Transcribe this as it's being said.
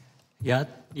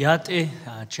Yate,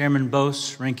 Chairman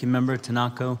Bose, Ranking Member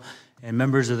Tanako, and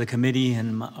members of the committee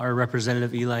and our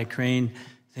representative Eli Crane,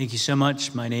 thank you so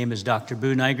much. My name is Dr.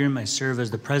 Boo Nygren. I serve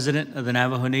as the president of the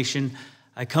Navajo Nation.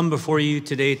 I come before you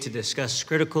today to discuss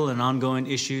critical and ongoing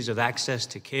issues of access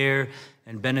to care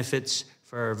and benefits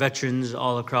for our veterans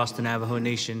all across the Navajo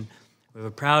Nation. We have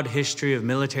a proud history of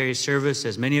military service.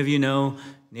 As many of you know,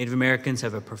 Native Americans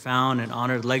have a profound and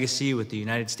honored legacy with the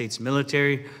United States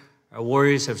military. Our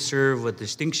warriors have served with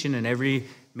distinction in every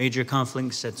major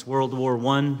conflict since World War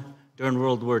I. During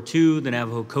World War II, the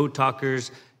Navajo Code Talkers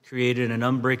created an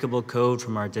unbreakable code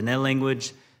from our Diné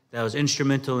language that was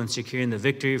instrumental in securing the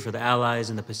victory for the Allies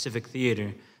in the Pacific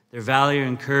Theater. Their valor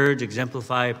and courage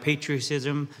exemplify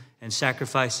patriotism and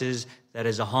sacrifices that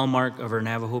is a hallmark of our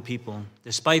Navajo people.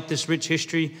 Despite this rich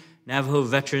history, Navajo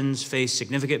veterans face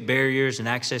significant barriers in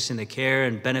accessing the care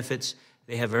and benefits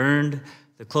they have earned.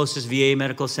 The closest VA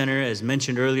medical center, as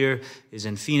mentioned earlier, is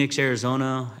in Phoenix,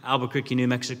 Arizona, Albuquerque, New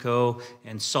Mexico,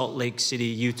 and Salt Lake City,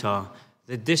 Utah.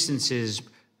 The distances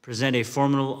present a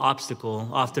formidable obstacle,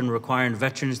 often requiring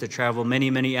veterans to travel many,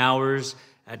 many hours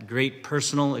at great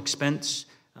personal expense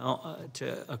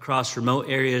across remote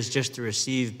areas just to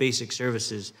receive basic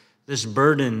services. This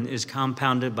burden is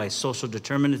compounded by social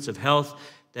determinants of health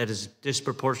that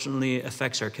disproportionately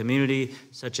affects our community,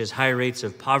 such as high rates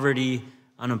of poverty,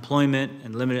 unemployment,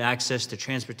 and limited access to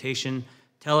transportation.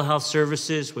 Telehealth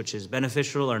services, which is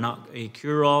beneficial, are not a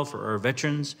cure-all for our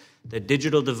veterans. The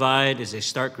digital divide is a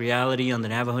stark reality on the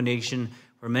Navajo Nation,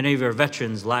 where many of our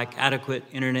veterans lack adequate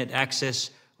internet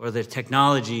access or the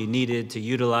technology needed to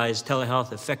utilize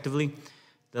telehealth effectively.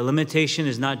 The limitation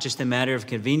is not just a matter of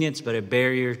convenience, but a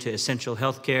barrier to essential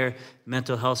health care,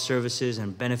 mental health services,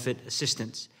 and benefit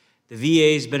assistance. The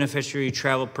VA's beneficiary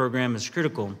travel program is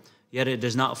critical, yet it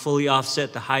does not fully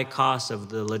offset the high costs of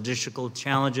the logistical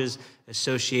challenges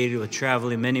associated with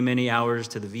traveling many, many hours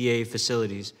to the VA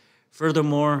facilities.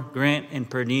 Furthermore, grant and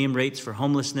per diem rates for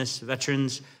homelessness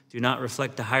veterans do not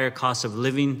reflect the higher cost of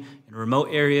living in remote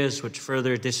areas, which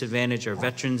further disadvantage our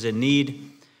veterans in need.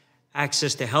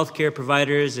 Access to healthcare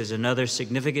providers is another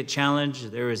significant challenge.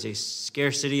 There is a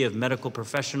scarcity of medical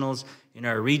professionals in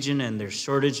our region, and their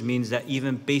shortage means that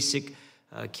even basic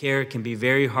care can be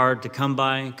very hard to come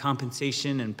by.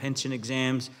 Compensation and pension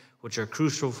exams, which are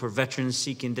crucial for veterans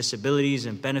seeking disabilities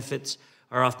and benefits,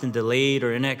 are often delayed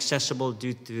or inaccessible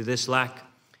due to this lack.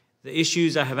 The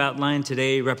issues I have outlined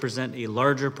today represent a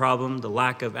larger problem. The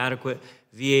lack of adequate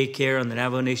VA care on the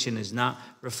Navajo Nation is not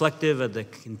reflective of the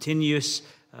continuous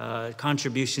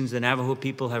contributions the Navajo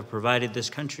people have provided this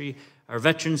country. Our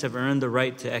veterans have earned the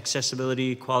right to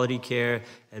accessibility, quality care,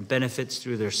 and benefits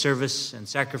through their service and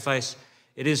sacrifice.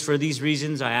 It is for these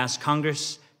reasons I ask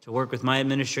Congress to work with my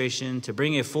administration to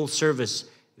bring a full-service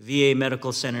VA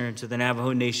medical center to the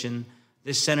Navajo Nation.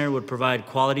 This center would provide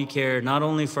quality care not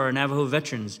only for our Navajo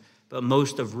veterans, but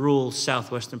most of rural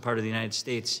southwestern part of the United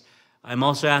States. I'm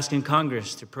also asking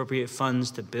Congress to appropriate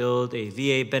funds to build a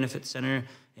VA benefit center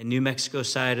in New Mexico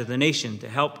side of the nation to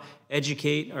help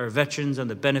educate our veterans on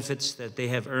the benefits that they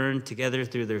have earned together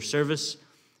through their service.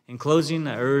 In closing,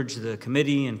 I urge the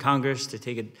committee and Congress to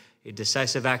take a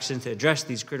decisive action to address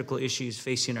these critical issues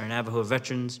facing our Navajo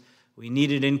veterans. We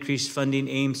needed increased funding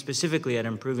aimed specifically at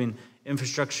improving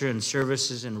infrastructure and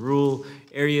services in rural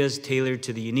areas tailored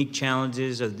to the unique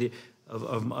challenges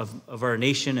of our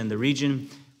nation and the region.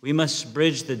 We must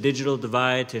bridge the digital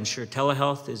divide to ensure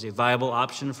telehealth is a viable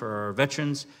option for our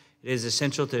veterans. It is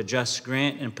essential to adjust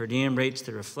grant and per diem rates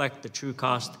to reflect the true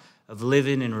cost of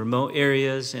living in remote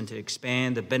areas and to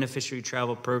expand the beneficiary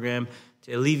travel program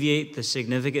to alleviate the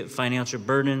significant financial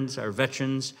burdens our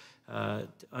veterans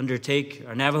undertake.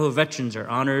 Our Navajo veterans have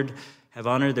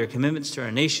honored their commitments to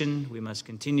our nation. We must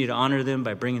continue to honor them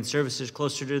by bringing services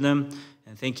closer to them.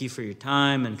 And thank you for your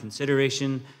time and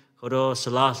consideration. Koro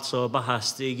salat so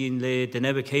bahastigin le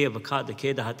denebekea bakat de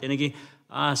keda hat enegi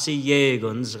asi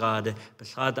yegons gade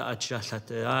besada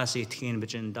achasat asi tin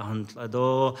bejin dahan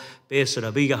ado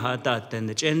besra biga hatat den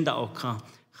jenda okha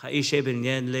khaishe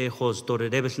ben le khos dore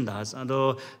debesen das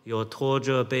ado yo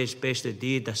tojo besh de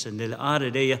di dasenel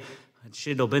arede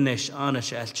shido benesh ana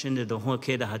shal chinde do ho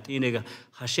keda hat inega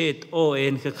khashet o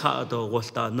en kha do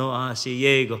golta no asi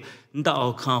yego nda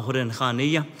okha horen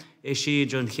khaniya eshi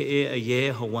jon ke ye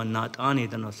ho wan not ani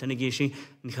dan othenigishi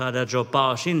khada jo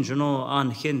pa shin jono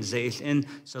an hin zeil in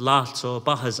salat so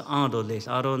bahas ando le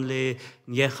aron le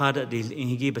ye khada dil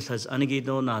ingi besas anigi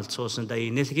don also sen dai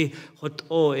nilgi hot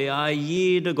o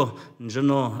ai de go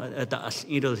jono ta as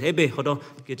idol hebe hodo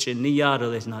kitchen ni yar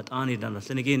le not ani dan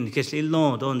othenigin kesil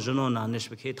no don jono na nish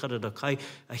beket khada da kai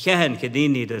a hen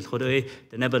kedini de hodo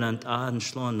de nebenant an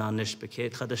shlon na nish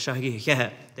beket khada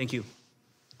shagi thank you.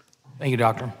 Thank you,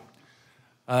 Doctor.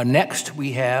 Next,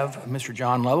 we have Mr.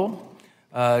 John Lovell,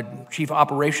 Chief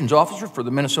Operations Officer for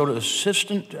the Minnesota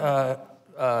Assistant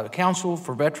Council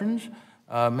for Veterans.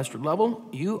 Mr. Lovell,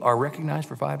 you are recognized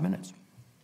for 5 minutes.